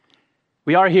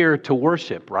We are here to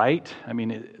worship, right? I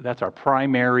mean, that's our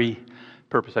primary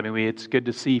purpose. I mean, it's good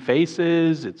to see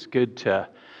faces. It's good to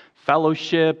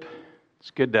fellowship.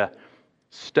 It's good to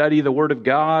study the Word of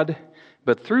God.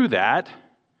 But through that,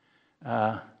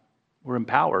 we're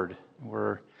empowered.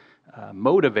 We're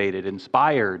motivated,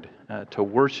 inspired to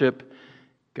worship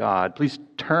God. Please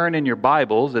turn in your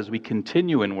Bibles as we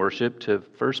continue in worship to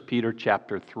 1 Peter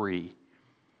chapter 3.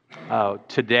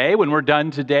 Today, when we're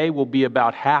done today, we'll be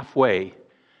about halfway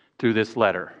through this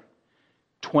letter.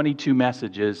 22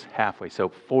 messages halfway, so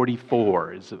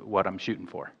 44 is what I'm shooting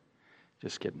for.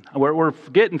 Just kidding. We're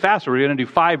getting faster. We're going to do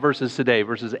 5 verses today,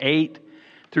 verses 8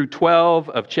 through 12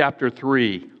 of chapter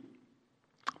 3,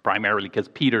 primarily because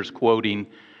Peter's quoting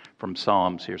from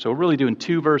Psalms here. So we're really doing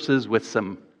 2 verses with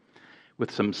some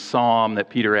psalm that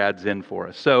Peter adds in for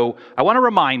us. So I want to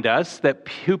remind us that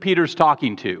who Peter's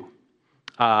talking to.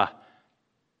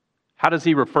 How does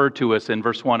he refer to us in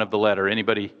verse 1 of the letter?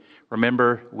 Anybody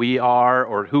remember? We are,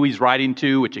 or who he's writing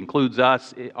to, which includes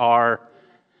us, are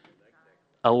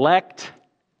elect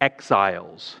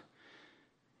exiles.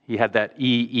 He had that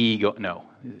no,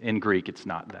 in Greek it's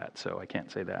not that, so I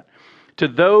can't say that. To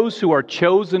those who are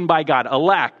chosen by God,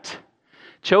 elect,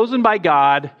 chosen by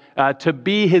God to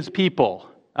be his people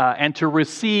and to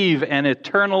receive an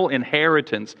eternal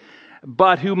inheritance,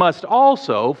 but who must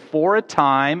also, for a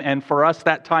time, and for us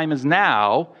that time is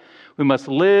now, we must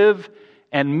live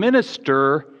and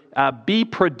minister, be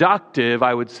productive,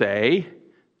 I would say,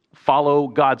 follow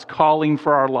God's calling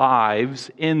for our lives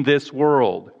in this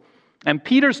world. And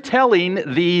Peter's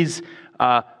telling these,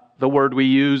 the word we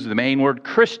use, the main word,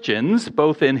 Christians,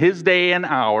 both in his day and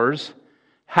ours,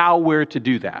 how we're to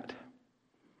do that.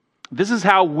 This is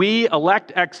how we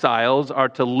elect exiles are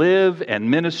to live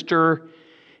and minister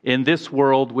in this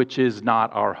world which is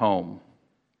not our home.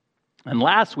 And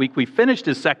last week we finished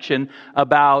a section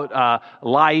about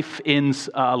life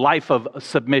of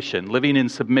submission, living in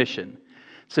submission.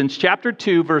 Since chapter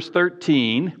 2, verse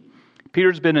 13,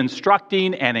 Peter's been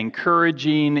instructing and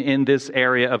encouraging in this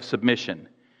area of submission.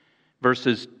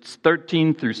 Verses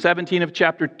 13 through 17 of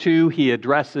chapter 2, he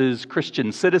addresses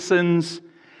Christian citizens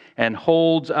and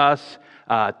tells us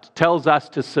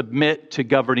to submit to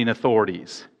governing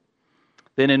authorities.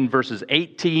 Then in verses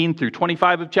 18 through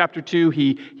 25 of chapter 2,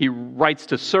 he writes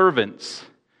to servants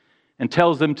and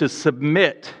tells them to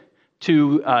submit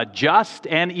to just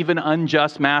and even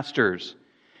unjust masters.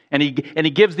 And he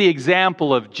gives the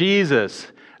example of Jesus,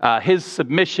 his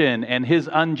submission and his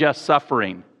unjust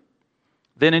suffering.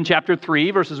 Then in chapter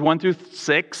 3, verses 1 through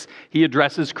 6, he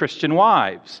addresses Christian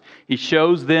wives. He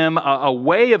shows them a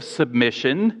way of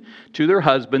submission to their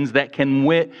husbands that can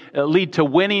lead to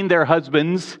winning their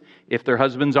husbands, if their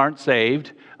husbands aren't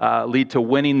saved, lead to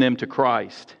winning them to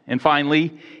Christ. And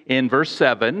finally, in verse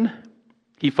 7,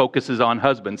 he focuses on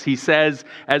husbands. He says,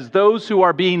 as those who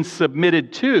are being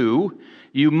submitted to,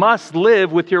 you must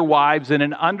live with your wives in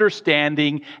an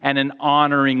understanding and an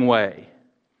honoring way.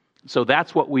 So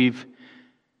that's what we've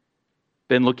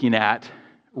been looking at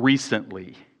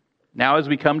recently. Now as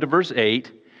we come to verse 8,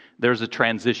 there's a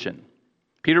transition.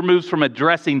 Peter moves from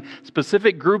addressing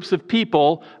specific groups of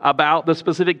people about the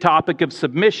specific topic of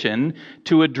submission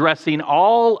to addressing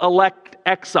all elect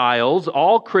exiles,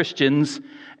 all Christians,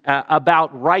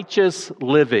 about righteous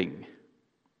living.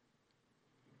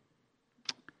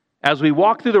 As we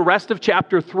walk through the rest of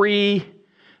chapter 3,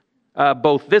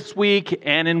 both this week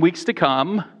and in weeks to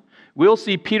come, we'll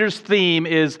see Peter's theme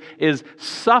is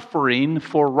suffering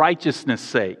for righteousness'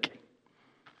 sake.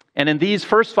 And in these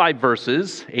first 5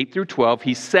 verses, 8 through 12,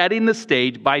 he's setting the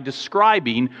stage by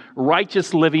describing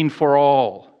righteous living for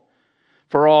all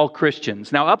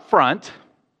Christians. Now, up front,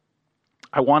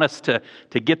 I want us to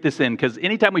get this in, because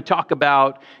anytime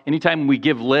we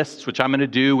give lists, which I'm going to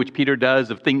do, which Peter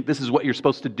does, of things, this is what you're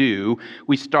supposed to do,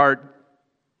 we start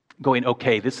going,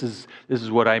 okay, this is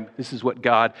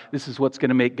what's going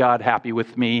to make God happy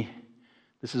with me.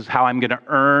 This is how I'm going to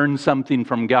earn something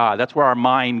from God. That's where our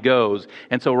mind goes.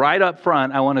 And so right up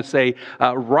front, I want to say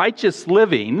righteous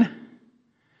living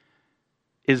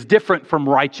is different from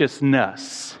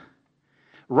righteousness.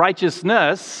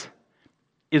 Righteousness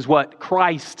is what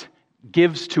Christ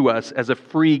gives to us as a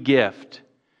free gift.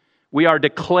 We are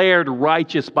declared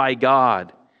righteous by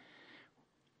God.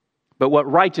 But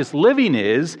what righteous living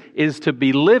is to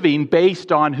be living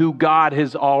based on who God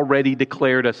has already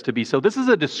declared us to be. So this is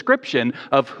a description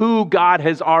of who God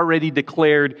has already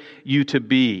declared you to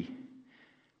be.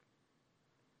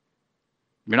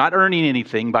 You're not earning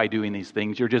anything by doing these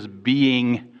things. You're just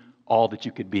being all that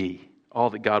you could be,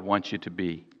 all that God wants you to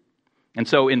be. And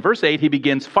so in verse 8, he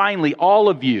begins, finally, all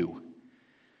of you.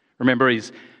 Remember,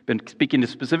 he's been speaking to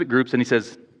specific groups, and he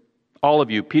says, all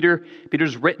of you.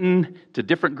 Peter's written to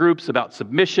different groups about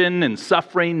submission and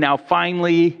suffering. Now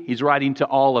finally, he's writing to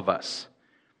all of us.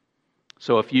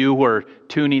 So if you're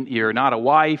not a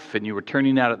wife and you were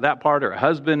tuning out at that part, or a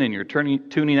husband and you're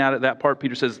tuning out at that part,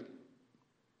 Peter says,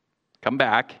 come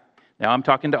back. Now I'm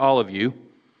talking to all of you.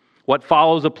 What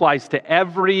follows applies to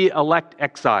every elect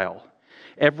exile,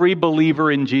 every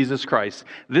believer in Jesus Christ.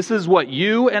 This is what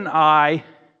you and I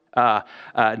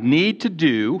need to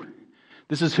do.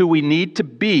 This is who we need to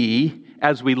be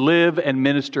as we live and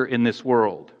minister in this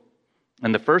world.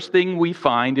 And the first thing we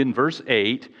find in verse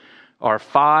 8 are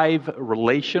 5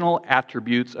 relational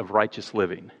attributes of righteous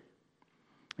living.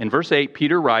 In verse 8,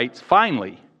 Peter writes,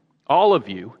 finally, all of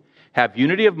you have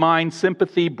unity of mind,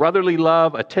 sympathy, brotherly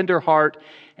love, a tender heart,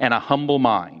 and a humble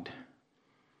mind.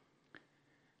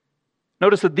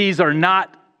 Notice that these are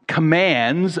not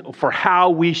commands for how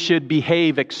we should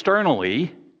behave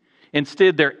externally.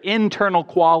 Instead, they're internal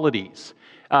qualities,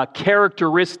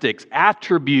 characteristics,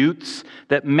 attributes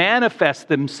that manifest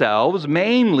themselves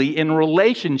mainly in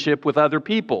relationship with other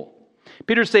people.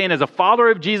 Peter's saying, as a follower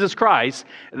of Jesus Christ,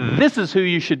 this is who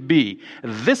you should be.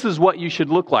 This is what you should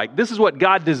look like. This is what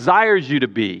God desires you to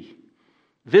be.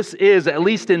 This is, at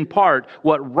least in part,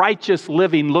 what righteous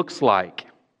living looks like.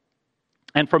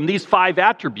 And from these 5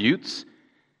 attributes,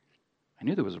 I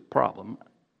knew there was a problem.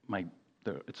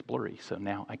 It's blurry, so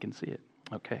now I can see it.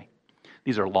 Okay.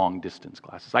 These are long distance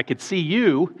glasses. I could see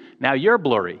you, now you're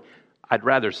blurry. I'd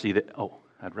rather see that. Oh,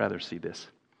 I'd rather see this.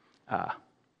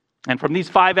 And from these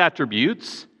 5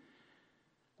 attributes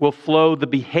will flow the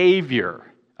behavior,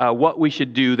 what we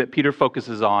should do that Peter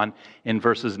focuses on in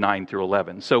verses 9 through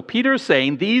 11. So Peter's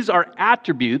saying these are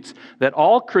attributes that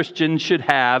all Christians should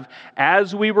have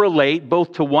as we relate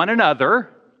both to one another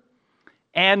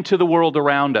and to the world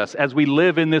around us, as we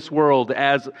live in this world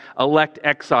as elect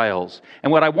exiles.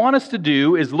 And what I want us to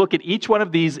do is look at each one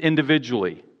of these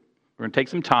individually. We're going to take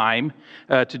some time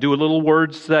to do a little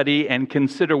word study and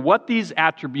consider what these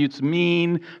attributes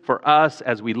mean for us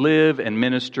as we live and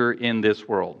minister in this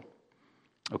world.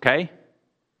 Okay?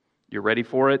 You're ready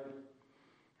for it?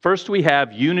 First, we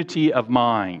have unity of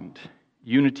mind.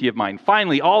 Unity of mind.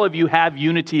 Finally, all of you have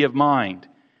unity of mind.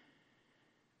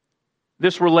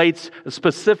 This relates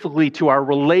specifically to our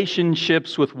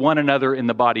relationships with one another in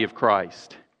the body of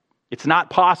Christ. It's not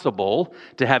possible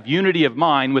to have unity of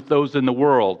mind with those in the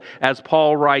world. As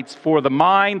Paul writes, for the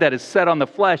mind that is set on the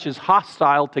flesh is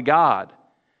hostile to God.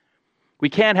 We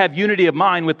can't have unity of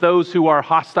mind with those who are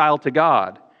hostile to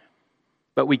God.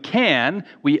 But we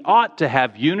ought to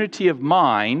have unity of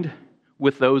mind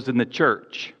with those in the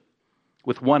church,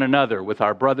 with one another, with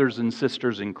our brothers and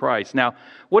sisters in Christ. Now,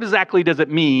 what exactly does it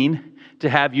mean to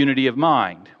have unity of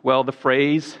mind? Well, the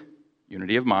phrase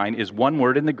unity of mind is one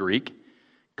word in the Greek,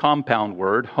 compound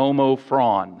word,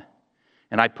 homophron.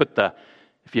 And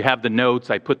if you have the notes,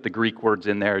 I put the Greek words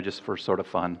in there just for sort of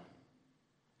fun,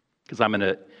 because I'm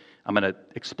going to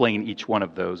explain each one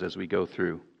of those as we go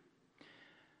through.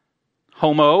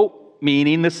 Homo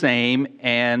meaning the same,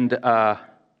 and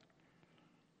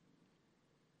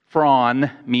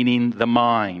phron meaning the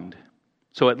mind.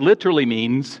 So it literally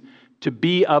means to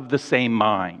be of the same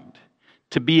mind,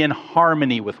 to be in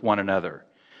harmony with one another,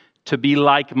 to be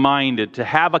like-minded, to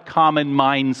have a common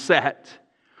mindset.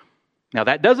 Now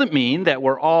that doesn't mean that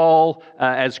we're all,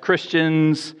 as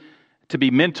Christians, to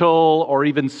be mental or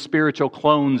even spiritual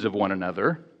clones of one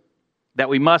another, that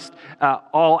we must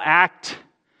all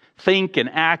think and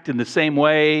act in the same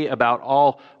way about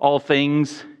all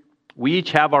things. We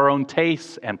each have our own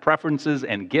tastes and preferences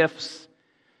and gifts.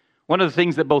 One of the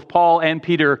things that both Paul and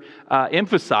Peter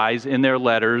emphasize in their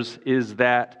letters is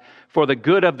that for the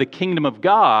good of the kingdom of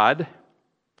God,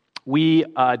 we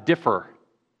differ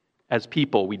as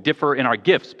people. We differ in our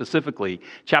gifts specifically.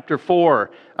 Chapter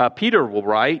 4, Peter will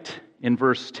write in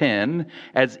verse 10,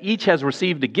 as each has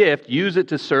received a gift, use it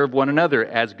to serve one another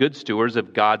as good stewards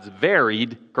of God's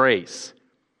varied grace.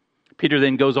 Peter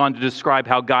then goes on to describe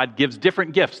how God gives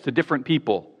different gifts to different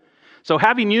people. So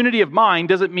having unity of mind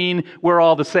doesn't mean we're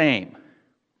all the same.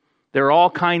 There are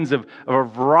all kinds of a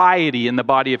variety in the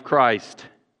body of Christ.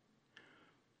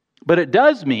 But it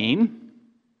does mean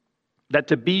that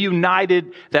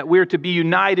we're to be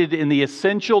united in the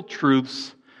essential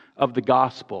truths of the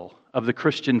gospel, of the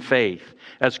Christian faith.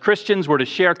 As Christians, we're to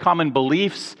share common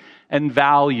beliefs and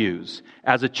values.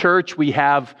 As a church,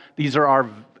 these are our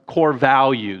core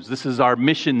values. This is our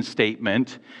mission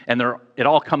statement, and it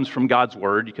all comes from God's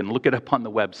Word. You can look it up on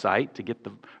the website to get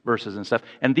the verses and stuff.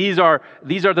 And these are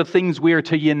the things we are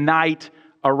to unite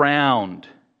around.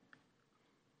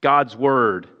 God's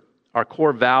Word, our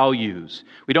core values.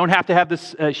 We don't have to have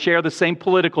this, share the same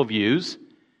political views.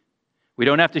 We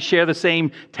don't have to share the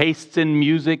same tastes in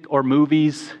music or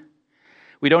movies.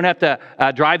 We don't have to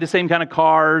drive the same kind of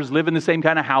cars, live in the same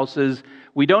kind of houses.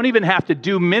 We don't even have to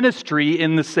do ministry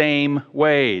in the same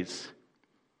ways.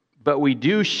 But we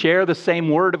do share the same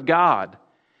Word of God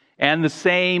and the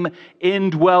same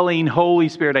indwelling Holy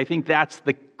Spirit. I think that's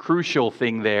the crucial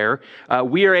thing there.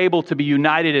 We are able to be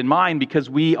united in mind because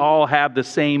we all have the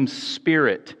same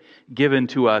Spirit given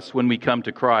to us when we come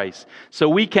to Christ. So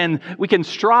we can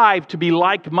strive to be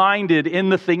like-minded in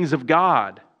the things of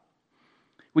God.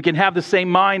 We can have the same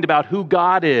mind about who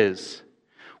God is,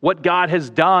 what God has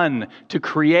done to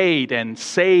create and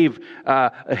save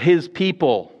His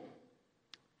people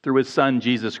through His Son,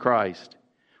 Jesus Christ.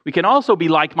 We can also be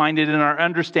like-minded in our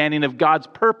understanding of God's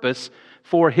purpose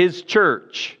for His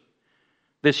church.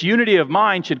 This unity of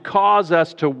mind should cause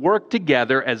us to work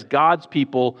together as God's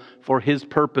people for His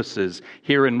purposes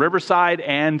here in Riverside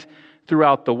and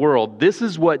throughout the world. This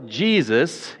is what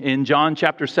Jesus, in John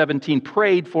chapter 17,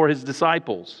 prayed for His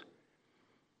disciples.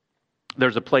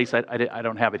 There's a place, I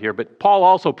don't have it here, but Paul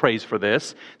also prays for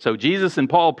this. So Jesus and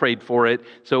Paul prayed for it.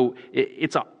 So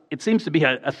it seems to be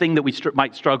a thing that we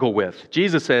might struggle with.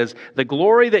 Jesus says, "The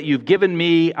glory that you've given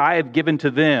me, I have given to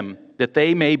them, that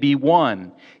they may be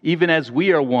one, even as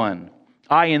we are one.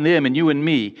 I and them and you and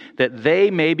me, that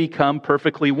they may become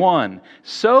perfectly one,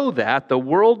 so that the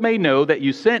world may know that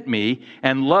you sent me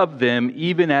and loved them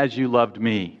even as you loved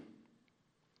me."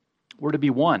 We're to be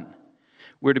one.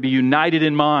 We're to be united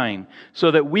in mind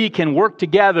so that we can work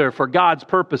together for God's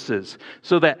purposes,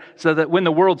 so that when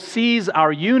the world sees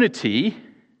our unity,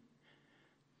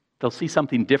 they'll see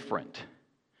something different.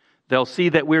 They'll see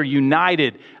that we're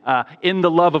united in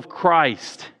the love of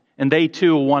Christ, and they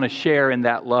too will want to share in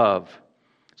that love.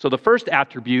 So the first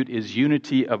attribute is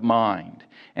unity of mind.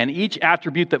 And each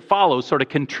attribute that follows sort of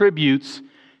contributes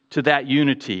to that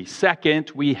unity.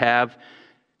 Second, we have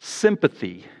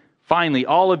sympathy. Finally,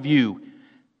 all of you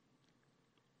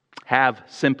have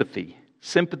sympathy.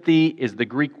 Sympathy is the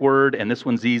Greek word, and this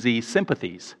one's easy,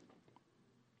 sympathies.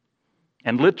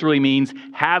 And literally means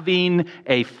having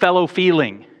a fellow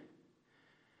feeling.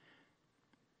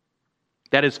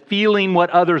 That is feeling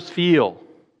what others feel.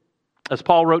 As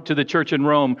Paul wrote to the church in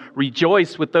Rome,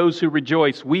 "Rejoice with those who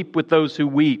rejoice, weep with those who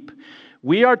weep."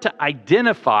 We are to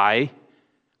identify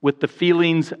with the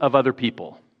feelings of other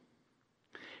people.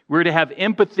 We're to have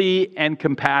empathy and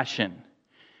compassion.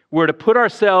 We're to put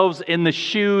ourselves in the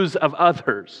shoes of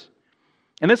others.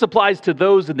 And this applies to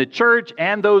those in the church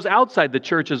and those outside the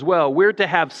church as well. We're to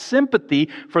have sympathy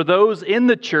for those in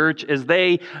the church as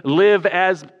they live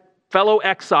as fellow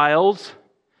exiles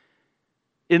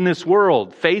in this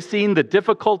world, facing the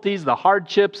difficulties, the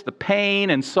hardships, the pain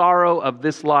and sorrow of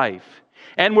this life.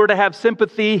 And we're to have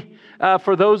sympathy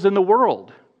for those in the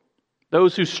world,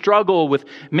 those who struggle with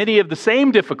many of the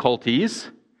same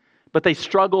difficulties, but they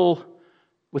struggle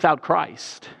without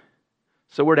Christ.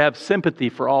 So we're to have sympathy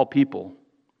for all people.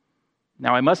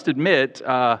 Now, I must admit,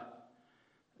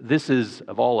 this is,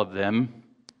 of all of them,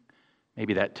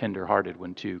 maybe that tender-hearted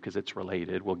one too, because it's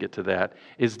related, we'll get to that,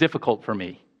 is difficult for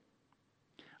me.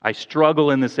 I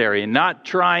struggle in this area. Not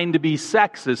trying to be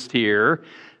sexist here,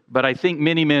 but I think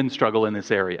many men struggle in this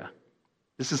area.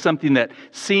 This is something that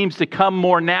seems to come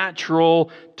more natural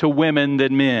to women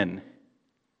than men.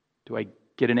 Do I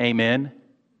get an amen?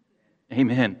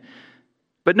 Amen.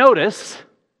 But notice,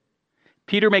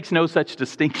 Peter makes no such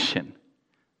distinction.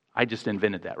 I just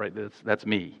invented that, right? That's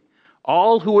me.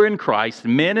 All who are in Christ,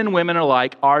 men and women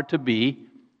alike, are to be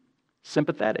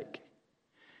sympathetic.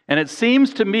 And it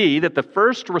seems to me that the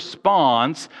first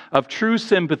response of true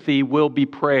sympathy will be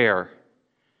prayer.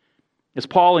 As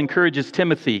Paul encourages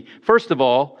Timothy, first of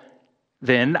all,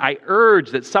 then, I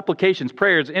urge that supplications,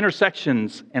 prayers,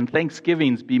 intercessions, and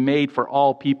thanksgivings be made for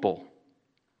all people.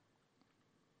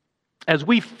 As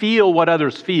we feel what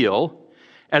others feel,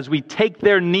 as we take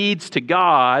their needs to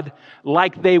God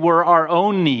like they were our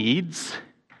own needs,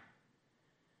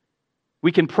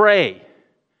 we can pray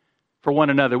for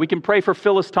one another. We can pray for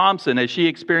Phyllis Thompson as she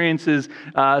experiences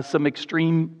some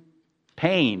extreme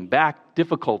pain, back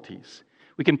difficulties.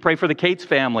 We can pray for the Cates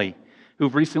family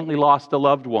who've recently lost a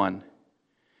loved one.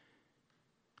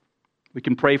 We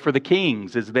can pray for the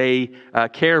Kings as they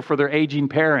care for their aging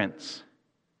parents,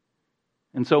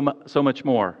 and so much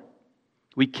more.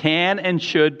 We can and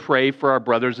should pray for our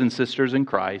brothers and sisters in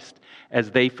Christ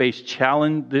as they face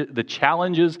the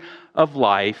challenges of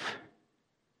life.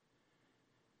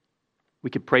 We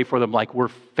could pray for them like we're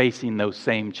facing those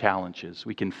same challenges.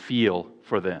 We can feel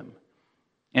for them.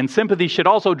 And sympathy should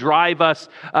also drive us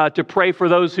to pray for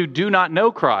those who do not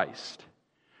know Christ,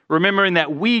 remembering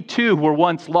that we too were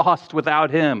once lost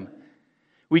without Him.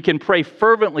 We can pray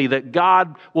fervently that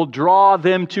God will draw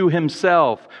them to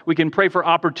Himself. We can pray for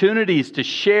opportunities to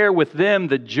share with them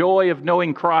the joy of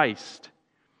knowing Christ.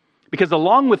 Because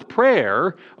along with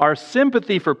prayer, our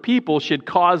sympathy for people should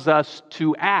cause us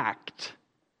to act,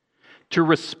 to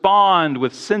respond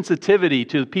with sensitivity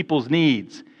to people's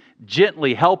needs,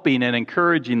 gently helping and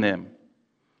encouraging them.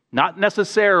 Not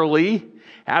necessarily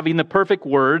having the perfect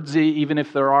words, even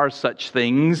if there are such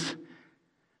things,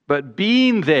 but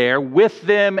being there with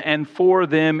them and for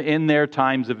them in their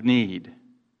times of need.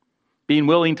 Being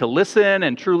willing to listen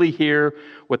and truly hear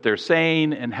what they're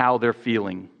saying and how they're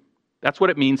feeling. That's what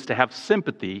it means to have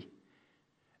sympathy.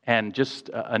 And just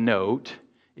a note,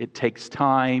 it takes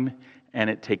time and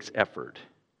it takes effort.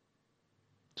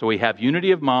 So we have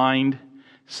unity of mind,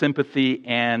 sympathy,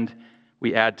 and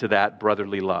we add to that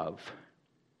brotherly love.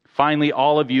 Finally,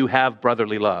 all of you have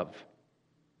brotherly love.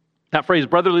 That phrase,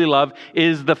 brotherly love,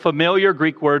 is the familiar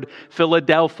Greek word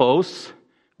Philadelphos,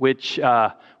 which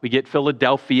we get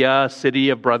Philadelphia, city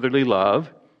of brotherly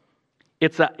love.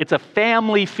 It's a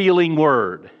family-feeling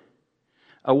word,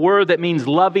 a word that means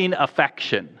loving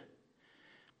affection.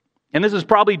 And this is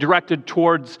probably directed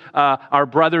towards our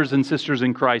brothers and sisters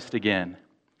in Christ again.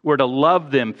 We're to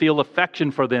love them, feel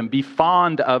affection for them, be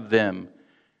fond of them.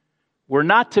 We're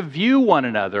not to view one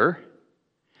another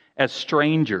as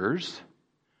strangers,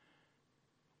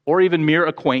 or even mere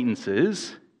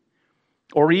acquaintances,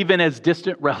 or even as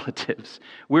distant relatives.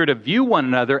 We're to view one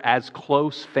another as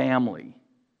close family.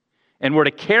 And we're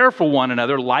to care for one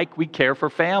another like we care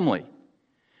for family.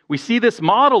 We see this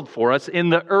modeled for us in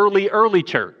the early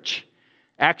church.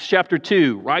 Acts chapter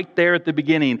 2, right there at the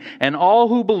beginning. And all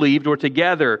who believed were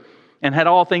together and had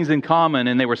all things in common,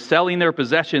 and they were selling their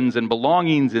possessions and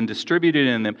belongings and distributed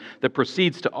in them the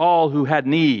proceeds to all who had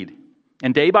need.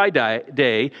 And day by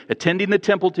day, attending the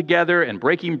temple together and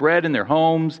breaking bread in their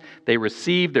homes, they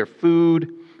received their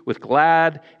food with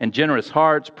glad and generous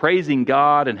hearts, praising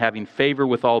God and having favor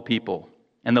with all people.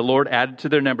 And the Lord added to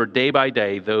their number day by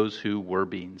day those who were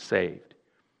being saved.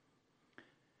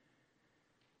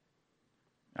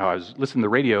 I was listening to the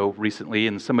radio recently,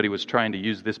 and somebody was trying to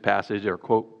use this passage, or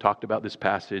talked about this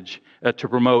passage, to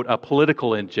promote a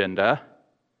political agenda,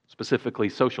 specifically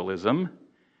socialism.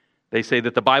 They say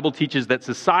that the Bible teaches that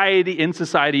in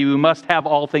society we must have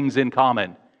all things in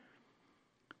common.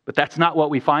 But that's not what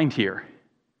we find here.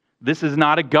 This is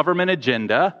not a government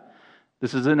agenda.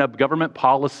 This isn't a government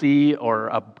policy or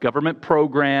a government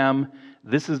program.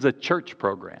 This is a church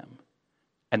program.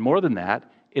 And more than that,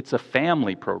 it's a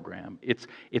family program.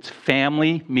 It's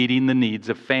family meeting the needs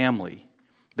of family.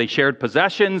 They shared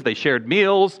possessions, they shared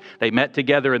meals, they met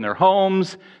together in their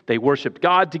homes, they worshiped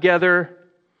God together.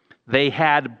 They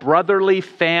had brotherly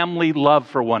family love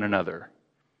for one another.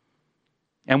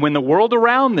 And when the world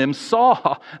around them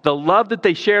saw the love that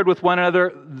they shared with one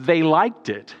another, they liked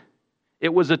it.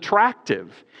 It was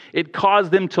attractive. It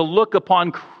caused them to look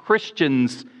upon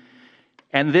Christians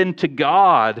and then to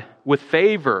God with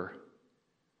favor.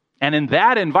 And in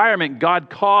that environment, God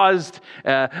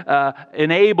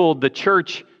enabled the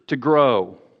church to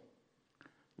grow.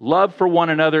 Love for one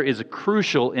another is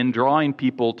crucial in drawing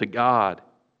people to God,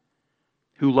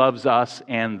 who loves us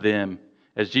and them.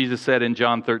 As Jesus said in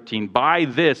John 13, "By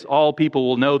this all people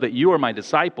will know that you are my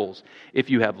disciples, if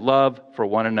you have love for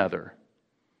one another."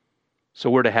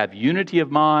 So we're to have unity of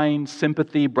mind,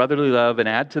 sympathy, brotherly love, and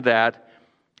add to that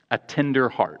a tender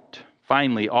heart.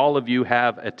 Finally, all of you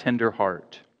have a tender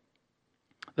heart.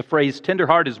 The phrase tender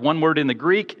heart is one word in the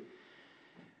Greek.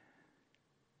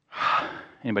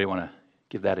 Anybody want to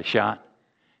give that a shot?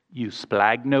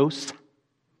 Eusplagnos.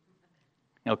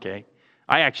 Okay.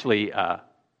 I actually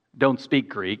don't speak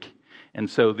Greek, and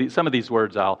so some of these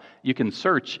words you can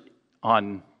search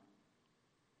on,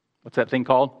 what's that thing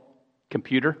called?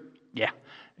 Computer? Yeah.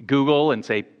 Google and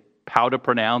say how to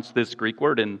pronounce this Greek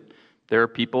word, and there are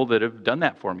people that have done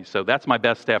that for me. So that's my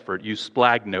best effort,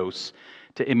 eusplagnos,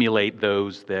 to emulate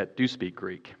those that do speak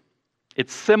Greek.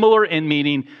 It's similar in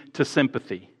meaning to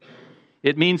sympathy.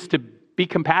 It means to be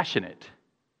compassionate.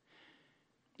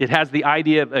 It has the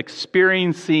idea of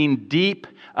experiencing deep,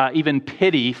 even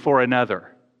pity for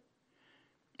another.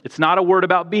 It's not a word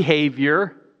about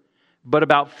behavior, but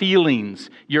about feelings,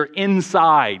 your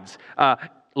insides,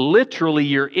 literally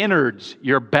your innards,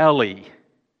 your belly.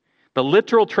 The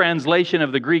literal translation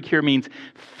of the Greek here means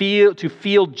to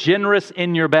feel generous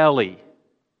in your belly.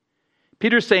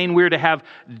 Peter's saying we're to have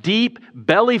deep,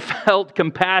 belly-felt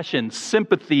compassion,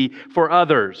 sympathy for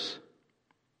others.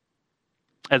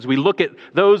 As we look at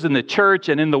those in the church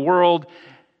and in the world,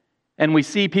 and we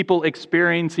see people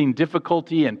experiencing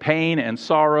difficulty and pain and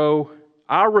sorrow,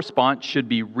 our response should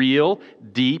be real,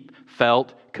 deep,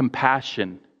 felt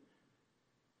compassion,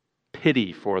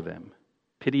 pity for them.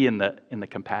 Pity in the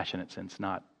compassionate sense,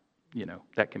 not,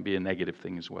 that can be a negative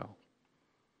thing as well.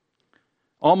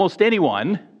 Almost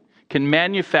anyone can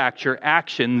manufacture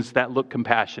actions that look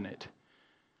compassionate.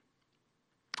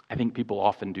 I think people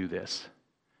often do this.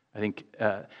 I think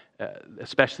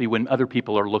especially when other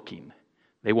people are looking.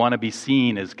 They want to be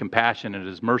seen as compassionate,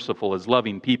 as merciful, as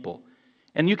loving people.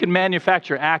 And you can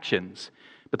manufacture actions,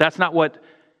 but that's not what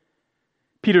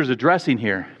Peter's addressing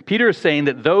here. Peter is saying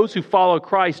that those who follow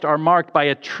Christ are marked by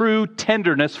a true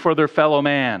tenderness for their fellow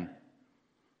man.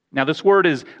 Now, this word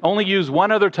is only used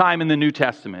one other time in the New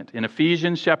Testament, in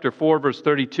Ephesians chapter 4, verse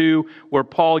 32, where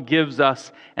Paul gives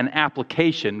us an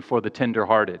application for the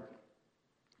tenderhearted.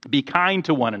 Be kind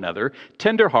to one another,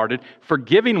 tenderhearted,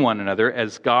 forgiving one another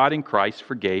as God in Christ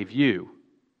forgave you.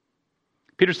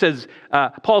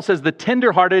 Paul says the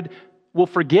tenderhearted will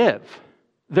forgive.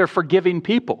 They're forgiving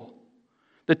people.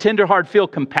 The tenderhearted feel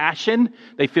compassion,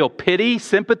 they feel pity,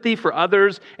 sympathy for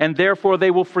others, and therefore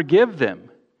they will forgive them.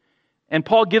 And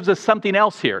Paul gives us something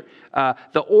else here.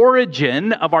 The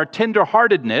origin of our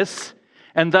tenderheartedness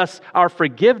and thus our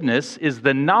forgiveness is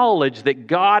the knowledge that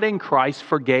God in Christ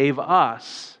forgave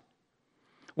us.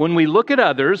 When we look at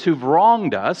others who've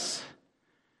wronged us,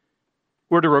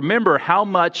 we're to remember how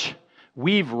much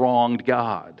we've wronged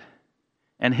God.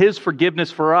 And His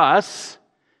forgiveness for us,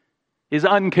 His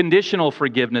unconditional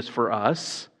forgiveness for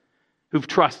us, who've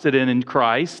trusted in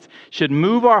Christ, should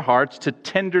move our hearts to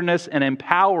tenderness and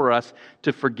empower us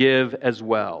to forgive as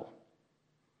well.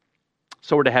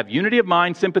 So we're to have unity of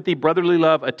mind, sympathy, brotherly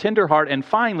love, a tender heart, and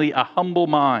finally, a humble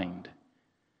mind.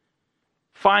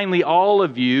 Finally, all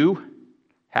of you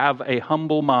have a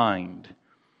humble mind.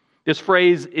 This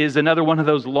phrase is another one of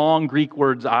those long Greek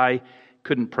words I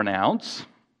couldn't pronounce.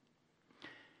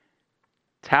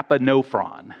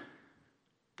 Tapanophron.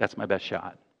 That's my best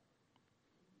shot.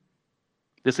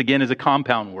 This again is a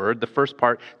compound word. The first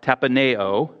part,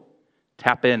 tapeno,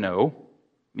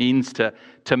 means to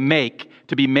make,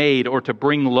 to be made, or to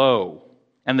bring low.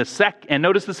 And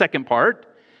notice the second part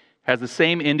has the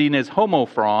same ending as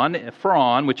homophron,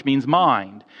 phron, which means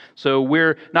mind. So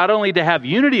we're not only to have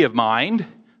unity of mind,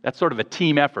 that's sort of a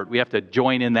team effort. We have to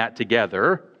join in that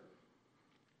together.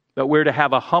 But we're to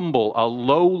have a humble, a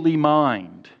lowly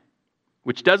mind,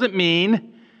 which doesn't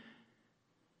mean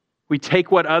we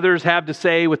take what others have to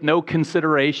say with no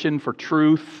consideration for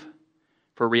truth,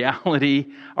 for reality.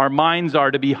 Our minds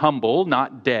are to be humble,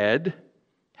 not dead.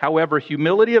 However,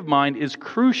 humility of mind is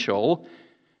crucial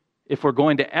if we're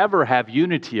going to ever have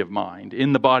unity of mind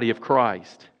in the body of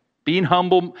Christ. Being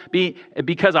humble,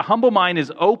 because a humble mind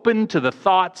is open to the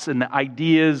thoughts and the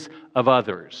ideas of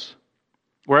others.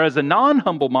 Whereas a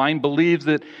non-humble mind believes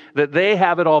that they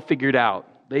have it all figured out.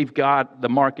 They've got the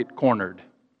market cornered.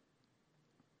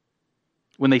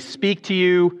 When they speak to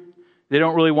you, they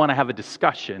don't really want to have a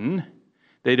discussion.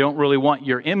 They don't really want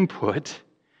your input.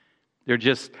 They're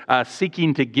just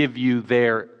seeking to give you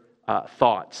their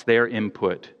thoughts, their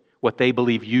input, what they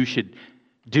believe you should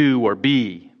do or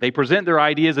be. They present their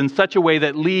ideas in such a way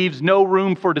that leaves no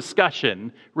room for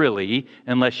discussion, really,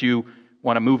 unless you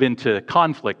want to move into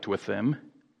conflict with them.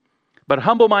 But a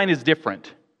humble mind is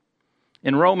different.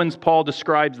 In Romans, Paul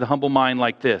describes the humble mind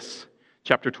like this,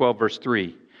 chapter 12, verse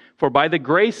 3. For by the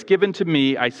grace given to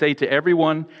me, I say to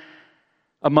everyone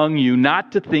among you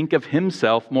not to think of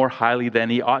himself more highly than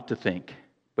he ought to think,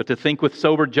 but to think with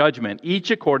sober judgment,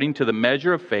 each according to the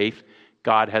measure of faith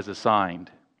God has assigned.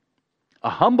 A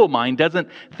humble mind doesn't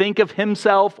think of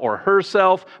himself or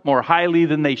herself more highly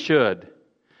than they should,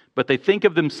 but they think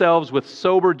of themselves with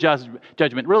sober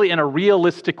judgment, really in a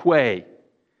realistic way.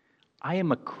 I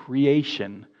am a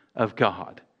creation of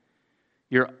God.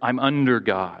 I'm under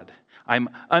God.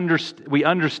 We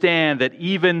understand that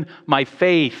even my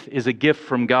faith is a gift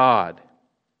from God.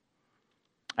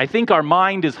 I think our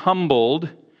mind is humbled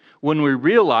when we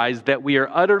realize that we are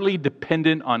utterly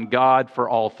dependent on God for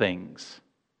all things.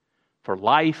 For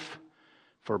life,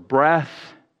 for breath,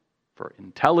 for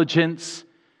intelligence,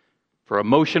 for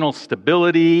emotional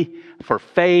stability, for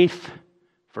faith,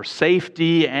 for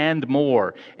safety, and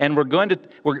more. And we're going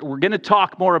to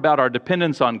talk more about our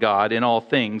dependence on God in all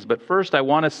things, but first I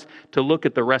want us to look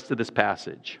at the rest of this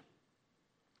passage.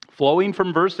 Flowing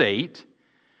from verse 8,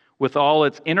 with all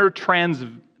its inner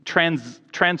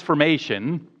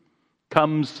transformation,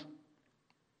 comes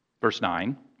verse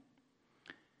 9.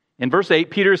 In verse 8,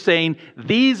 Peter is saying,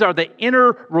 these are the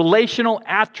inner relational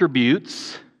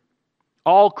attributes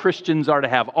All Christians are to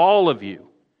have, all of you.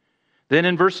 Then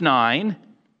in verse 9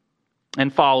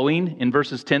 and following, in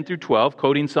verses 10 through 12,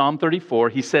 quoting Psalm 34,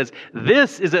 he says,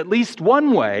 this is at least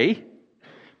one way,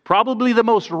 probably the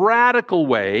most radical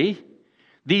way,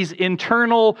 these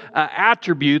internal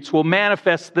attributes will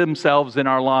manifest themselves in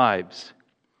our lives.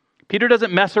 Peter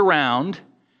doesn't mess around.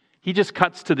 He just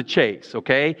cuts to the chase,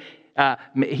 okay?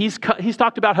 He's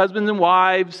talked about husbands and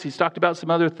wives. He's talked about some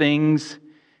other things.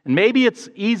 And maybe it's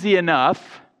easy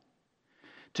enough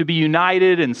to be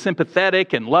united and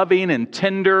sympathetic and loving and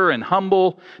tender and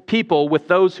humble people with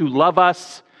those who love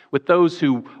us, with those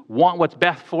who want what's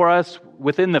best for us,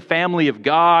 within the family of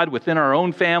God, within our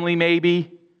own family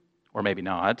maybe, or maybe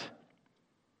not.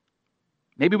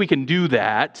 Maybe we can do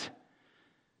that.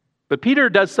 But Peter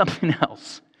does something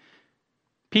else.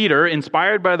 Peter,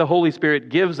 inspired by the Holy Spirit,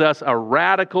 gives us a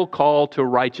radical call to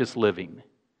righteous living.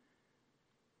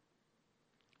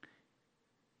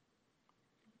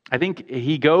 I think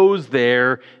he goes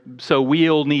there, so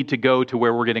we'll need to go to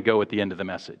where we're going to go at the end of the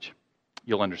message.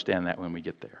 You'll understand that when we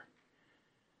get there.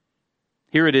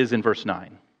 Here it is in verse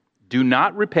 9. Do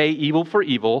not repay evil for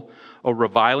evil or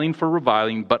reviling for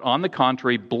reviling, but on the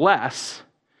contrary, bless,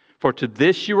 for to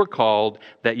this you are called,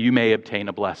 that you may obtain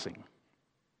a blessing.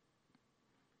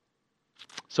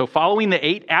 So following the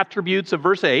 8 attributes of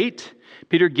verse 8,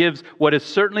 Peter gives what is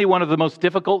certainly one of the most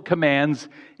difficult commands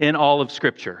in all of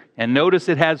Scripture. And notice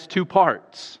it has 2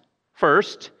 parts.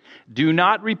 First, do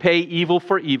not repay evil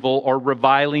for evil or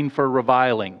reviling for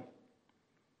reviling.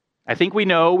 I think we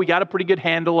got a pretty good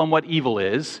handle on what evil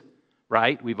is,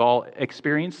 right? We've all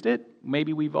experienced it.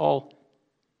 Maybe we've all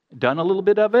done a little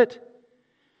bit of it.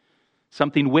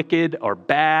 Something wicked or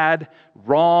bad,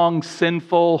 wrong,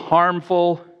 sinful,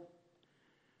 harmful.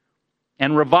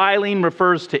 And reviling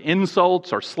refers to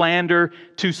insults or slander,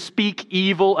 to speak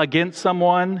evil against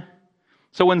someone.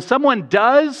 So when someone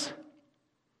does,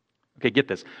 get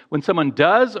this. When someone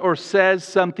does or says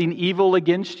something evil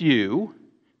against you,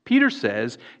 Peter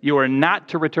says you are not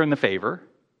to return the favor.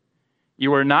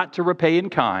 You are not to repay in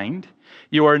kind.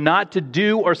 You are not to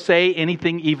do or say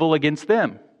anything evil against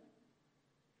them.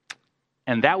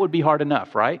 And that would be hard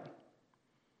enough, right?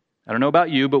 I don't know about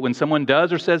you, but when someone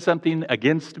does or says something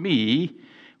against me,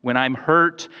 when I'm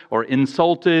hurt or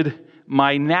insulted,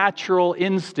 my natural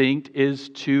instinct is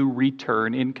to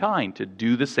return in kind, to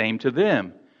do the same to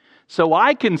them. So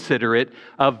I consider it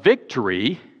a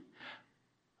victory,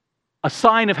 a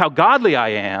sign of how godly I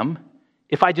am,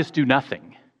 if I just do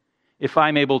nothing, if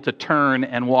I'm able to turn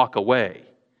and walk away.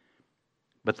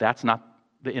 But that's not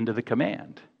the end of the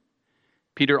command.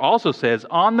 Peter also says,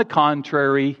 on the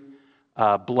contrary,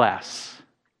 bless.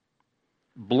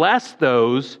 Bless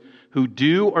those who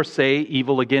do or say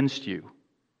evil against you.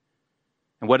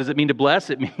 And what does it mean to bless?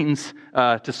 It means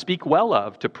to speak well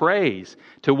of, to praise,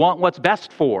 to want what's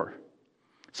best for.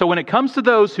 So when it comes to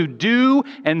those who do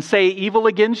and say evil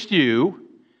against you,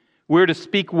 we're to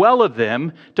speak well of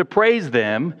them, to praise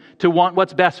them, to want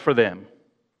what's best for them.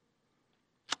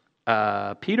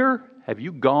 Peter, have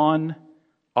you gone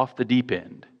off the deep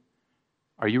end?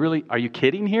 Are you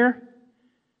kidding here?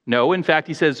 No, in fact,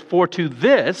 he says, for to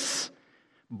this,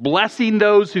 blessing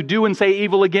those who do and say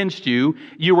evil against you,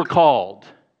 you were called.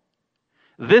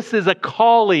 This is a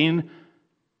calling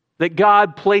that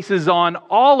God places on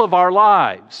all of our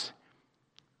lives.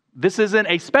 This isn't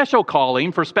a special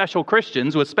calling for special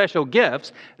Christians with special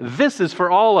gifts. This is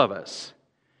for all of us.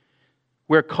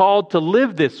 We're called to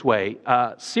live this way,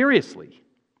 seriously.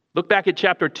 Look back at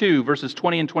chapter 2, verses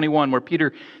 20 and 21, where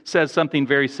Peter says something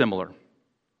very similar.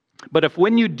 But if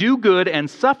when you do good and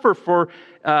suffer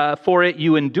for it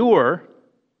you endure,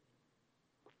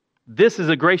 this is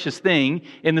a gracious thing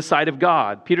in the sight of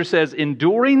God. Peter says,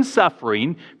 enduring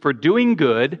suffering for doing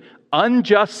good,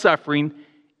 unjust suffering,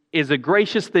 is a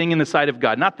gracious thing in the sight of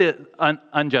God. Not that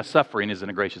unjust suffering isn't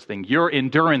a gracious thing. Your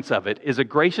endurance of it is a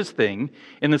gracious thing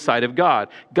in the sight of God.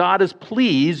 God is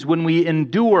pleased when we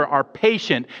endure, are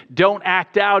patient, don't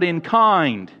act out in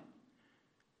kind.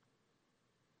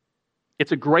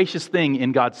 It's a gracious thing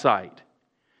in God's sight.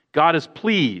 God is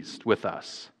pleased with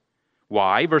us.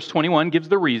 Why? Verse 21 gives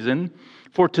the reason.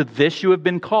 For to this you have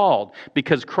been called,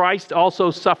 because Christ also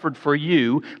suffered for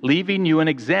you, leaving you an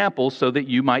example so that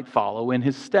you might follow in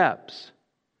his steps.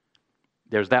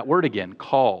 There's that word again,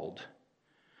 called.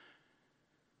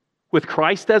 With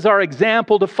Christ as our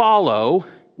example to follow,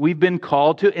 we've been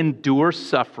called to endure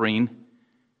suffering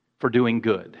for doing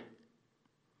good.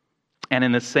 And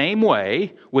in the same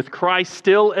way, with Christ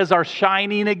still as our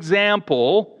shining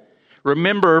example,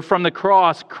 remember from the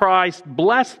cross, Christ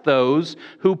blessed those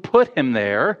who put him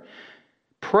there,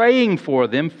 praying for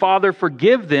them, Father,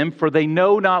 forgive them, for they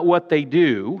know not what they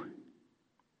do.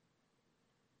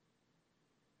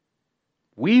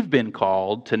 We've been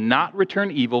called to not return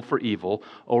evil for evil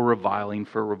or reviling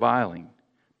for reviling.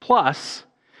 Plus,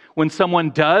 when someone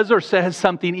does or says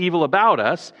something evil about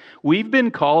us, we've been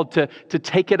called to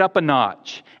take it up a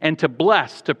notch and to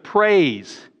bless, to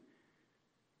praise,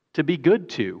 to be good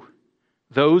to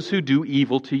those who do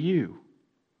evil to you.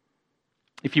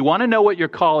 If you want to know what you're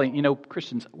calling,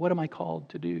 Christians, what am I called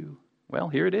to do? Well,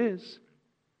 here it is.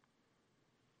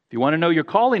 If you want to know your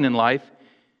calling in life,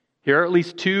 here are at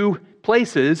least two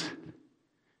places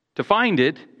to find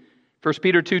it. 1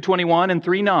 Peter 2:21 and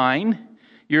 3:9.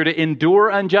 You're to endure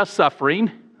unjust suffering.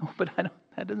 Oh, but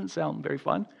that doesn't sound very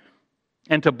fun.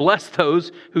 And to bless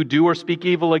those who do or speak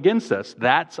evil against us.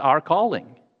 That's our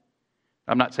calling.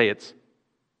 I'm not saying it's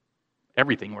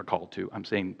everything we're called to. I'm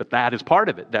saying, but that is part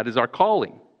of it. That is our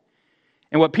calling.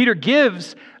 And what Peter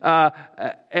gives, what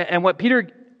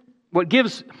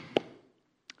gives,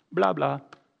 blah, blah.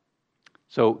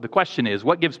 So the question is,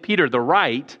 what gives Peter the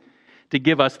right to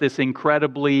give us this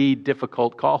incredibly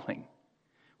difficult calling?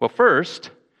 Well,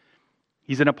 first,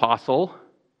 he's an apostle,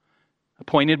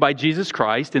 appointed by Jesus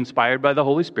Christ, inspired by the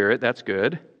Holy Spirit. That's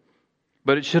good.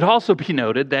 But it should also be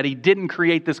noted that he didn't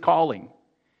create this calling.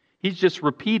 He's just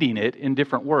repeating it in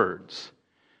different words.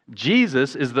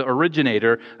 Jesus is the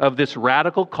originator of this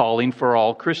radical calling for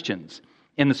all Christians.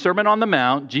 In the Sermon on the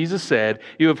Mount, Jesus said,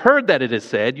 "You have heard that it is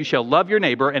said, you shall love your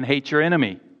neighbor and hate your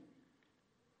enemy."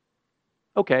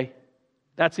 Okay,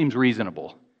 that seems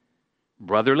reasonable.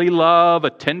 Brotherly love, a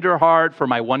tender heart for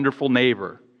my wonderful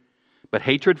neighbor. But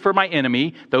hatred for my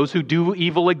enemy, those who do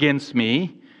evil against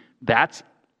me, that's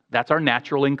our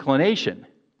natural inclination.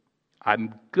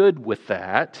 I'm good with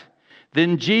that.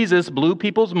 Then Jesus blew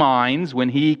people's minds when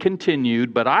he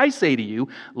continued, "But I say to you,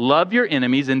 love your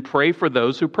enemies and pray for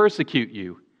those who persecute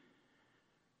you."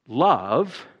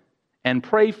 Love and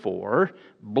pray for,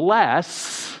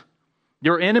 bless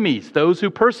your enemies, those who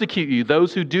persecute you,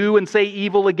 those who do and say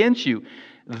evil against you.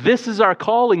 This is our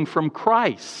calling from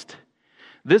Christ.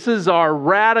 This is our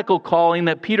radical calling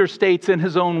that Peter states in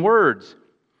his own words.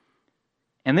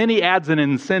 And then he adds an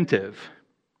incentive.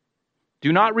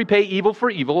 Do not repay evil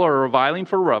for evil or reviling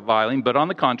for reviling, but on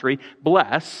the contrary,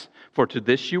 bless, for to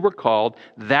this you were called,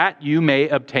 that you may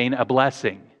obtain a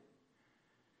blessing.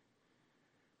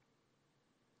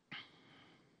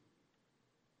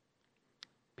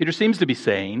 Peter seems to be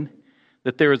saying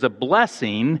that there is a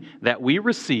blessing that we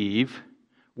receive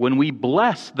when we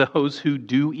bless those who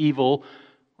do evil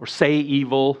or say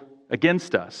evil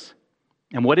against us.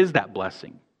 And what is that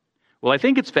blessing? Well, I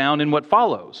think it's found in what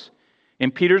follows. In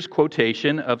Peter's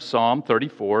quotation of Psalm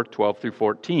 34, 12 through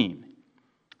 14.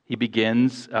 He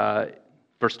begins,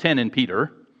 verse 10 in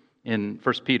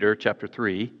 1 Peter chapter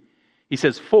 3. He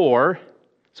says, "For,"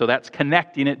 so that's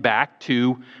connecting it back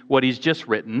to what he's just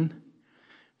written,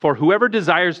 "For whoever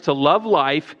desires to love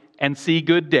life and see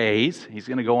good days," he's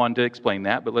going to go on to explain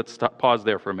that, but let's pause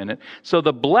there for a minute. So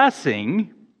the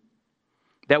blessing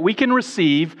that we can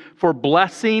receive for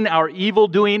blessing our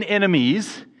evil-doing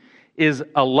enemies is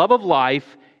a love of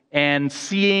life and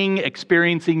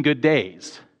experiencing good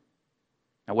days.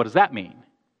 Now, what does that mean?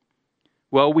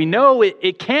 Well, we know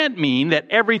it can't mean that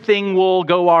everything will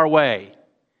go our way.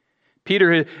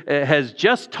 Peter has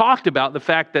just talked about the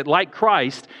fact that, like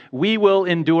Christ, we will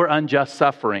endure unjust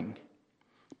suffering.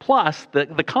 Plus,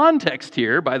 the context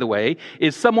here, by the way,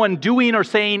 is someone doing or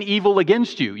saying evil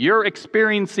against you. You're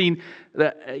experiencing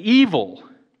evil.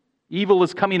 Evil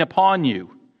is coming upon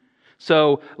you.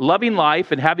 So loving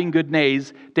life and having good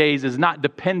days is not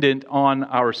dependent on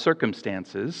our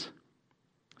circumstances.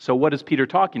 So what is Peter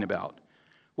talking about?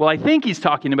 Well, I think he's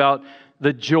talking about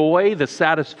the joy, the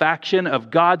satisfaction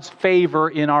of God's favor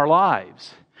in our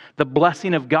lives. The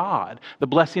blessing of God, the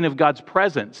blessing of God's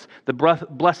presence, the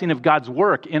blessing of God's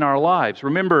work in our lives.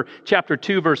 Remember chapter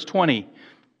 2, verse 20.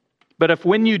 "But if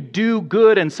when you do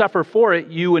good and suffer for it,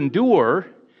 you endure,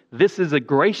 this is a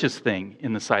gracious thing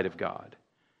in the sight of God."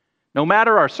 No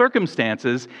matter our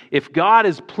circumstances, if God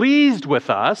is pleased with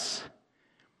us,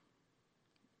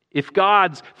 if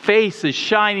God's face is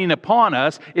shining upon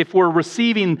us, if we're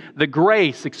receiving the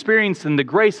grace, experiencing the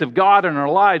grace of God in our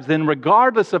lives, then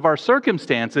regardless of our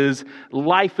circumstances,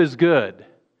 life is good.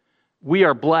 We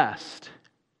are blessed.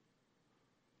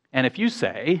 And if you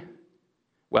say,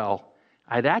 "Well,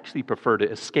 I'd actually prefer to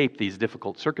escape these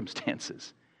difficult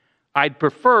circumstances. I'd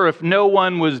prefer if no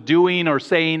one was doing or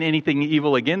saying anything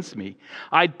evil against me.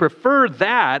 I'd prefer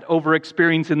that over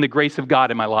experiencing the grace of God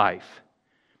in my life."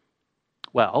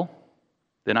 Well,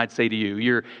 then I'd say to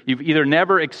you, you've either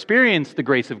never experienced the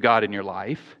grace of God in your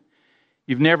life,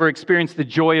 You've never experienced the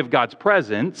joy of God's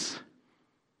presence,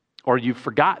 or you've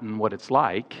forgotten what it's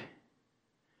like.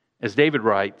 As David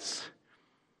writes,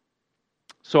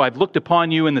 "So I've looked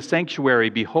upon you in the sanctuary,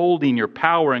 beholding your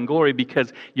power and glory,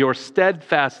 because your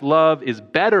steadfast love is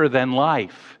better than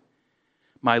life.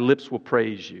 My lips will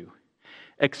praise you."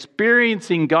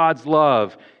 Experiencing God's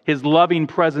love, His loving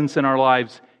presence in our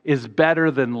lives, is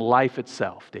better than life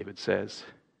itself, David says.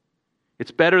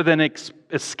 It's better than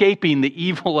escaping the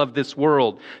evil of this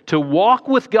world. To walk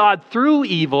with God through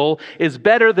evil is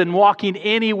better than walking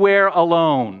anywhere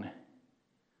alone.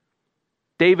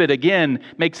 David again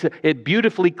makes it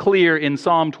beautifully clear in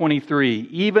Psalm 23.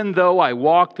 "Even though I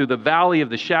walk through the valley of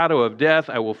the shadow of death,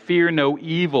 I will fear no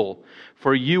evil,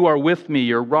 for you are with me,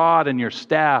 your rod and your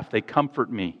staff, they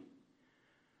comfort me."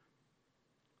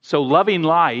 So loving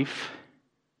life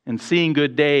and seeing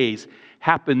good days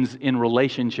happens in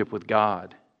relationship with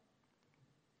God.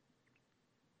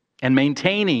 And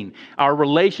maintaining our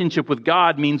relationship with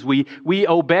God means we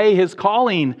obey His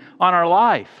calling on our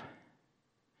life.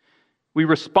 We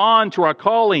respond to our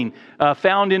calling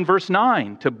found in verse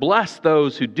 9, to bless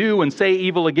those who do and say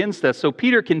evil against us. So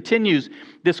Peter continues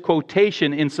this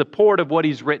quotation in support of what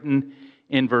he's written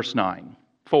in verse 9.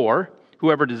 "For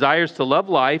whoever desires to love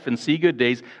life and see good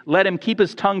days, let him keep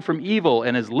his tongue from evil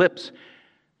and his lips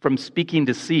from speaking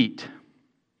deceit."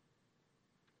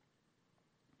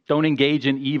 Don't engage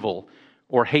in evil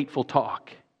or hateful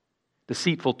talk,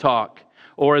 deceitful talk.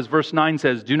 Or as verse 9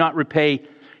 says, do not repay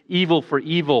evil for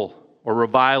evil or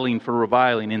reviling for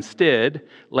reviling. Instead,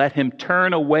 let him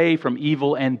turn away from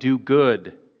evil and do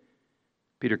good.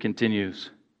 Peter continues,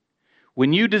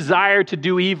 "When you desire to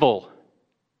do evil,"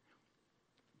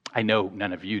 I know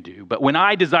none of you do, but when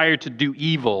I desire to do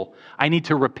evil, I need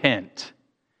to repent,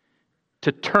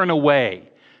 to turn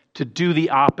away, to do the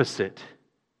opposite,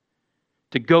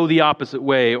 to go the opposite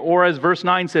way. Or as verse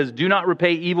 9 says, do not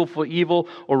repay evil for evil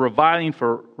or reviling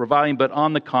for reviling, but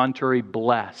on the contrary,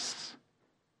 bless.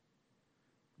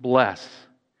 Bless.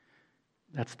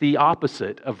 That's the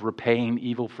opposite of repaying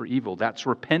evil for evil. That's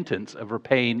repentance of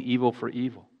repaying evil for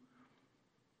evil.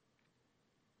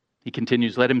 He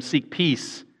continues, let him seek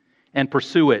peace and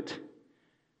pursue it.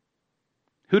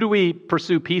 Who do we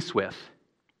pursue peace with?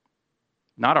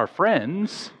 Not our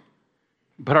friends,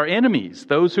 but our enemies,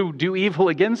 those who do evil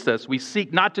against us. We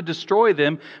seek not to destroy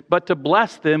them, but to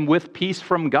bless them with peace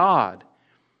from God.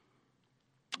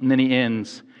 And then he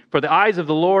ends, for the eyes of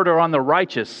the Lord are on the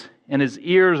righteous, and His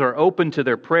ears are open to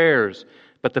their prayers,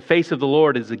 but the face of the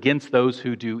Lord is against those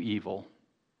who do evil.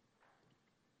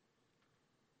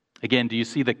 Again, do you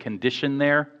see the condition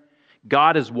there?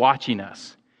 God is watching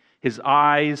us. His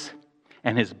eyes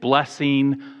and His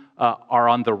blessing are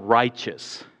on the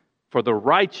righteous. For the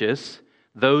righteous,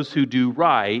 those who do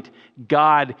right,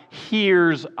 God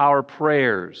hears our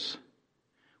prayers.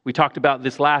 We talked about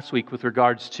this last week with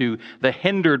regards to the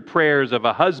hindered prayers of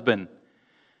a husband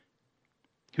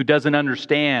who doesn't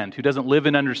understand, who doesn't live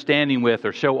in understanding with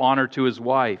or show honor to his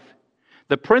wife.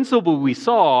 The principle we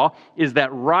saw is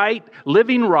that righteous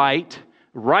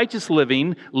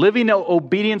living in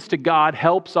obedience to God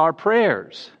helps our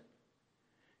prayers.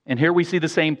 And here we see the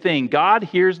same thing. God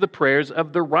hears the prayers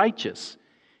of the righteous.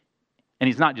 And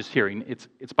He's not just hearing,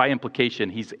 it's by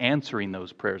implication, He's answering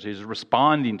those prayers. He's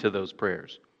responding to those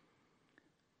prayers.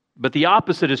 But the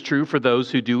opposite is true for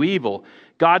those who do evil.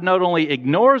 God not only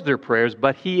ignores their prayers,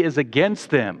 but He is against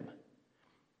them.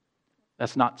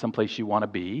 That's not someplace you want to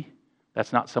be.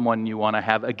 That's not someone you want to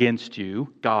have against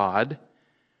you, God.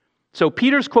 So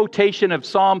Peter's quotation of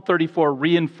Psalm 34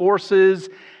 reinforces,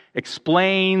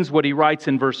 explains what he writes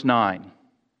in verse 9.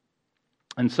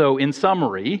 And so in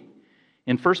summary,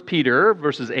 in 1 Peter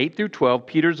verses 8 through 12,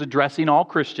 Peter's addressing all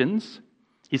Christians.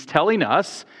 He's telling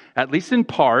us, at least in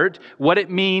part, what it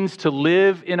means to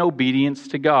live in obedience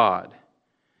to God.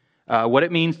 What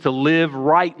it means to live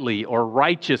rightly or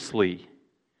righteously,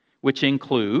 which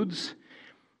includes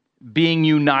being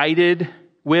united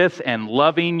with and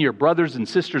loving your brothers and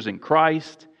sisters in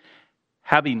Christ,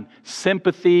 having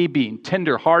sympathy, being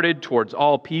tender-hearted towards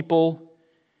all people,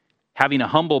 having a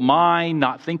humble mind,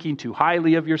 not thinking too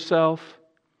highly of yourself,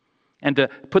 and to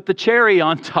put the cherry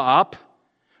on top,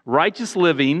 righteous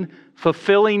living,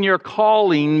 fulfilling your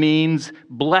calling means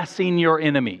blessing your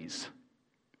enemies,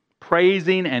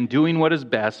 praising and doing what is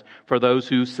best for those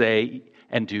who say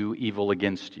and do evil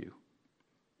against you.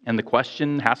 And the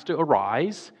question has to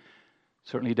arise,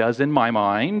 certainly does in my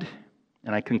mind,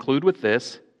 and I conclude with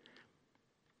this: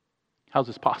 how's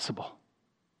this possible?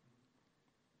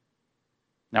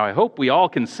 Now, I hope we all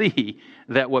can see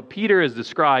that what Peter has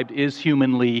described is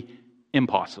humanly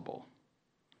impossible.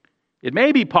 It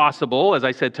may be possible, as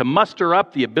I said, to muster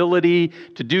up the ability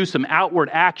to do some outward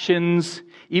actions,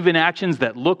 even actions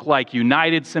that look like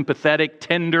united, sympathetic,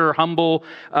 tender, humble,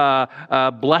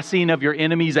 blessing of your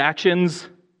enemy's actions.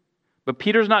 But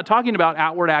Peter's not talking about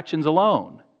outward actions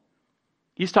alone.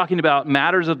 He's talking about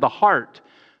matters of the heart,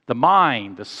 the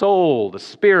mind, the soul, the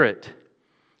spirit.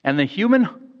 And the human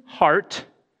heart,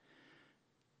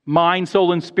 mind,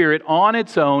 soul, and spirit on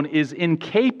its own is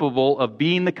incapable of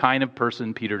being the kind of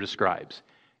person Peter describes.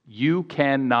 You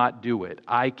cannot do it.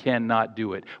 I cannot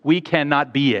do it. We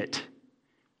cannot be it.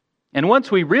 And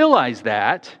once we realize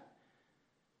that,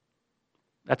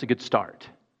 that's a good start.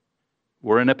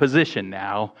 We're in a position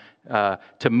now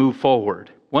to move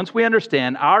forward. Once we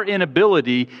understand our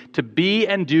inability to be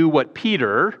and do what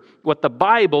the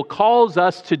Bible calls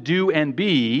us to do and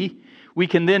be, we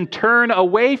can then turn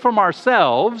away from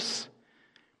ourselves,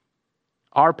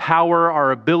 our power,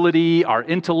 our ability, our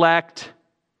intellect,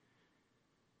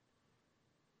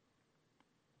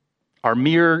 our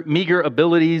meager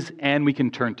abilities, and we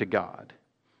can turn to God.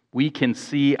 We can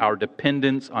see our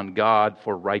dependence on God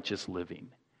for righteous living.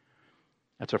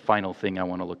 That's our final thing I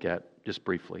want to look at just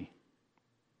briefly.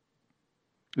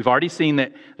 We've already seen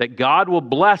that God will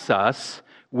bless us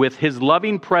with His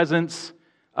loving presence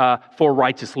for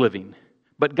righteous living.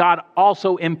 But God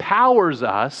also empowers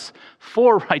us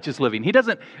for righteous living. He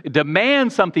doesn't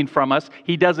demand something from us.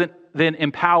 He doesn't then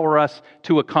empower us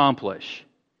to accomplish.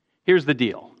 Here's the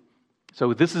deal.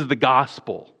 So this is the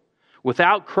gospel.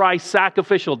 Without Christ's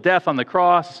sacrificial death on the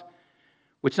cross,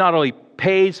 which not only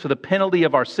pays for the penalty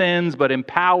of our sins, but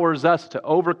empowers us to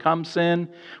overcome sin,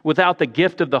 without the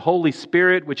gift of the Holy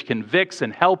Spirit, which convicts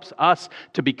and helps us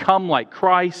to become like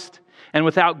Christ, and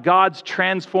without God's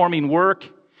transforming work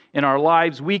in our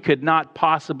lives, we could not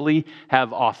possibly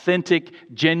have authentic,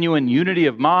 genuine unity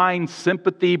of mind,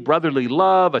 sympathy, brotherly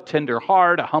love, a tender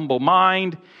heart, a humble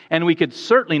mind, and we could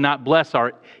certainly not bless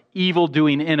our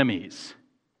evil-doing enemies.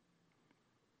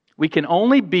 We can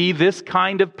only be this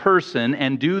kind of person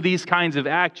and do these kinds of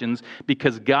actions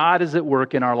because God is at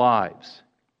work in our lives.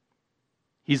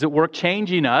 He's at work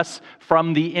changing us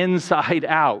from the inside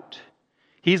out.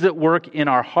 He's at work in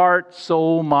our heart,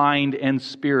 soul, mind, and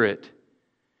spirit.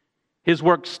 His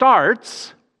work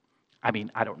starts, I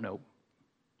don't know.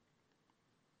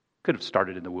 Could have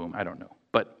started in the womb, I don't know.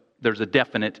 But there's a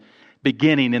definite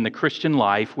beginning in the Christian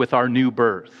life with our new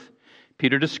birth.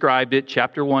 Peter described it,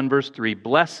 chapter 1, verse 3.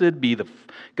 Blessed be the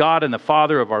God and the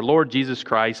Father of our Lord Jesus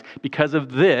Christ. Because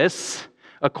of this,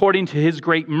 according to His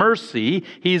great mercy,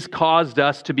 He's caused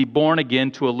us to be born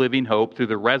again to a living hope through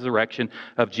the resurrection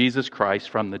of Jesus Christ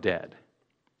from the dead.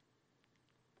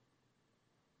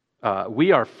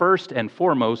 We are first and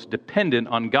foremost dependent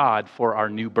on God for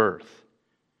our new birth.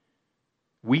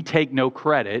 We take no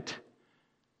credit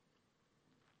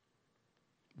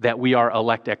that we are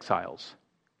elect exiles.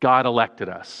 God elected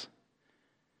us.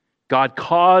 God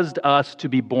caused us to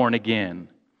be born again.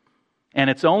 And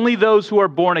it's only those who are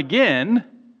born again,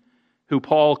 who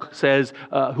Paul says,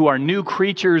 who are new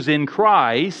creatures in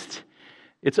Christ,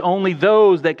 it's only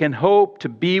those that can hope to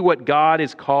be what God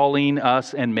is calling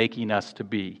us and making us to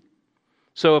be.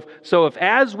 So if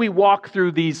as we walk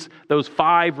through those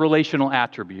 5 relational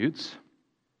attributes,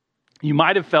 you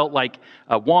might have felt like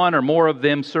one or more of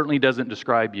them certainly doesn't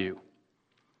describe you.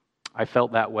 I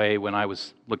felt that way when I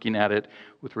was looking at it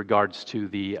with regards to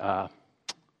the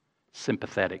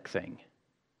sympathetic thing.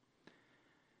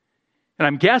 And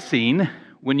I'm guessing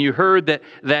when you heard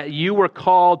that you were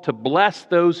called to bless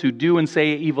those who do and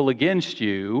say evil against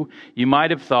you, you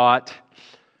might have thought,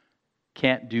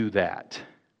 can't do that.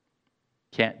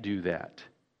 Can't do that.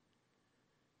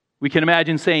 We can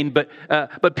imagine saying,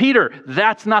 but Peter,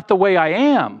 that's not the way I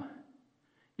am.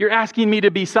 You're asking me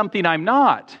to be something I'm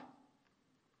not.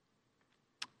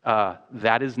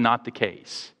 That is not the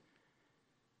case.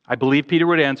 I believe Peter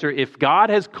would answer, if God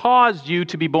has caused you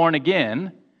to be born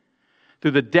again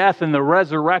through the death and the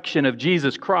resurrection of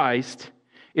Jesus Christ,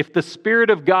 if the Spirit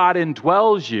of God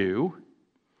indwells you,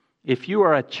 if you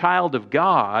are a child of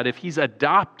God, if He's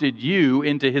adopted you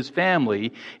into His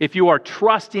family, if you are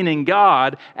trusting in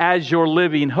God as your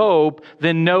living hope,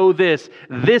 then know this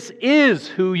is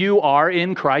who you are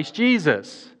in Christ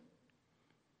Jesus.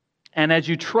 And as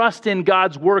you trust in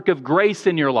God's work of grace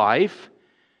in your life,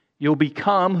 you'll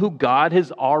become who God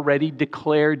has already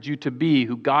declared you to be,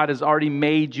 who God has already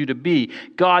made you to be.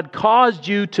 God caused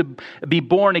you to be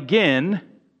born again,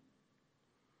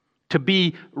 to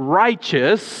be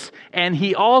righteous, and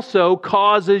He also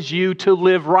causes you to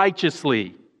live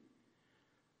righteously.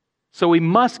 So we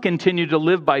must continue to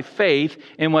live by faith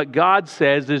in what God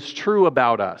says is true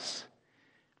about us.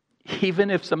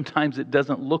 even if sometimes it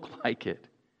doesn't look like it.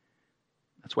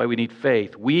 That's why we need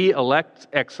faith. We elect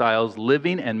exiles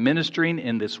living and ministering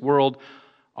in this world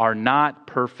are not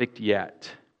perfect yet.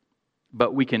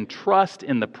 But we can trust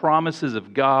in the promises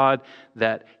of God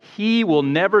that He will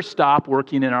never stop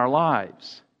working in our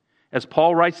lives. As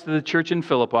Paul writes to the church in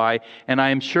Philippi, and I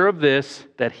am sure of this,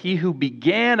 that He who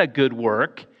began a good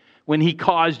work when He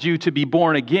caused you to be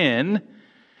born again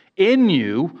in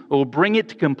you will bring it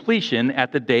to completion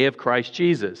at the day of Christ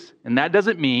Jesus. And that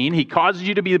doesn't mean He causes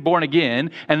you to be born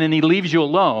again and then He leaves you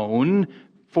alone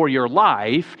for your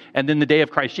life, and then the day of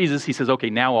Christ Jesus He says, okay,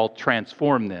 now I'll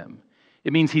transform them.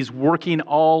 It means He's working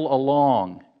all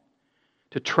along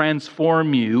to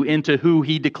transform you into who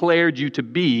He declared you to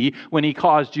be when He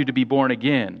caused you to be born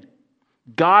again.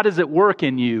 God is at work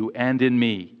in you and in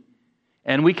me.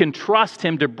 And we can trust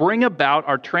Him to bring about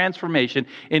our transformation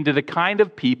into the kind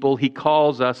of people He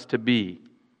calls us to be.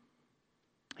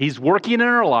 He's working in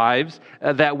our lives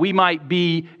that we might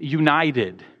be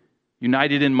united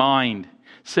in mind,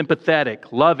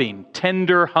 sympathetic, loving,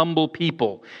 tender, humble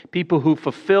people who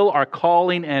fulfill our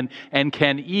calling and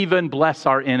can even bless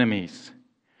our enemies.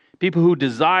 People who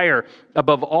desire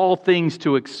above all things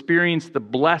to experience the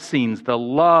blessings, the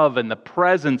love, and the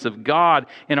presence of God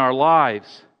in our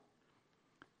lives.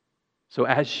 So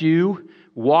as you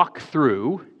walk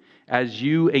through, as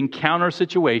you encounter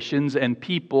situations and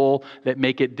people that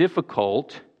make it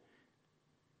difficult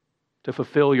to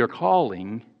fulfill your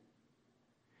calling,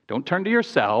 don't turn to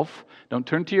yourself. Don't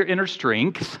turn to your inner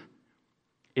strength.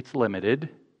 It's limited.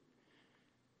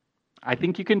 I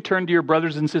think you can turn to your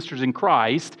brothers and sisters in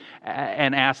Christ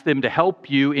and ask them to help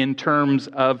you in terms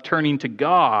of turning to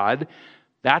God.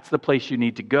 That's the place you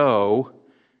need to go.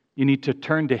 You need to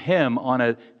turn to Him on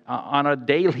a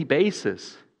daily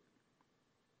basis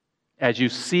as you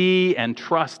see and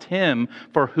trust Him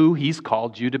for who He's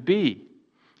called you to be,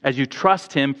 as you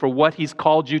trust Him for what He's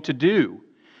called you to do.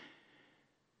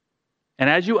 And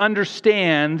as you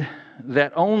understand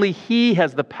that only He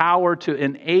has the power to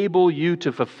enable you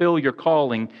to fulfill your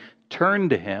calling, turn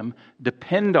to Him,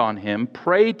 depend on Him,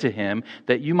 pray to Him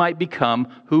that you might become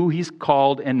who He's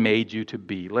called and made you to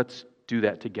be. Let's do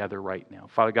that together right now.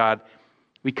 Father God,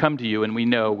 we come to You and we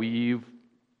know we've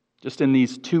just in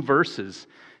these 2 verses,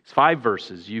 5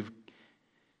 verses, You've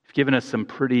given us some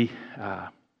pretty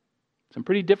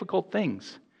difficult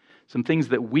things, some things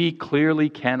that we clearly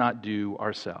cannot do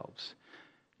ourselves.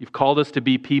 You've called us to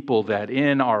be people that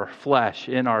in our flesh,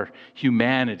 in our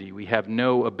humanity, we have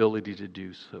no ability to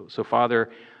do so. So,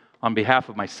 Father, on behalf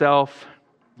of myself,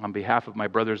 on behalf of my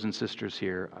brothers and sisters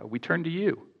here, we turn to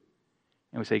You.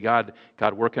 And we say, God,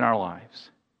 work in our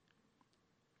lives.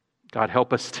 God,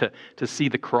 help us to see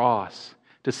the cross,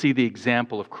 to see the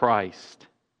example of Christ,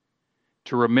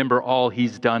 to remember all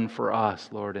He's done for us,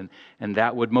 Lord, and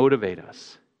that would motivate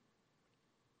us.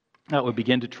 That would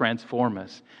begin to transform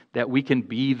us, that we can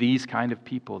be these kind of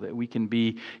people, that we can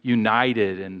be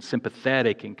united and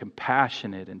sympathetic and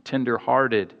compassionate and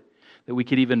tender-hearted, that we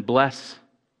could even bless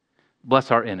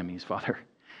our enemies, Father.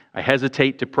 I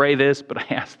hesitate to pray this, but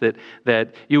I ask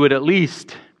that You would at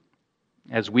least,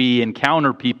 as we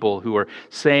encounter people who are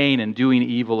saying and doing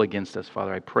evil against us,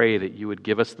 Father, I pray that You would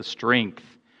give us the strength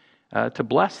to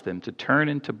bless them, to turn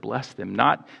and to bless them,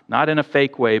 not in a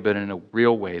fake way, but in a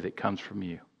real way that comes from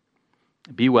You.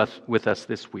 Be with us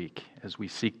this week as we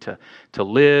seek to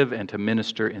live and to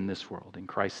minister in this world. In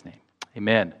Christ's name,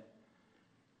 amen.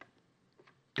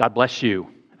 God bless you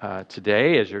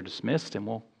today as you're dismissed.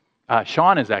 And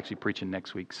Sean is actually preaching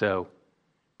next week, so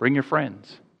bring your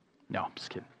friends. No, I'm just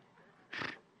kidding.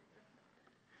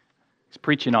 He's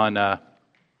preaching on,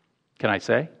 can I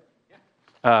say?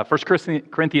 1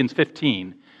 Corinthians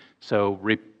 15. So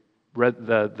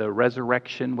the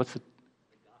resurrection,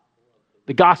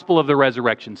 the gospel of the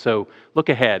resurrection. So look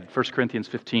ahead, 1 Corinthians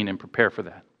 15, and prepare for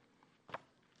that.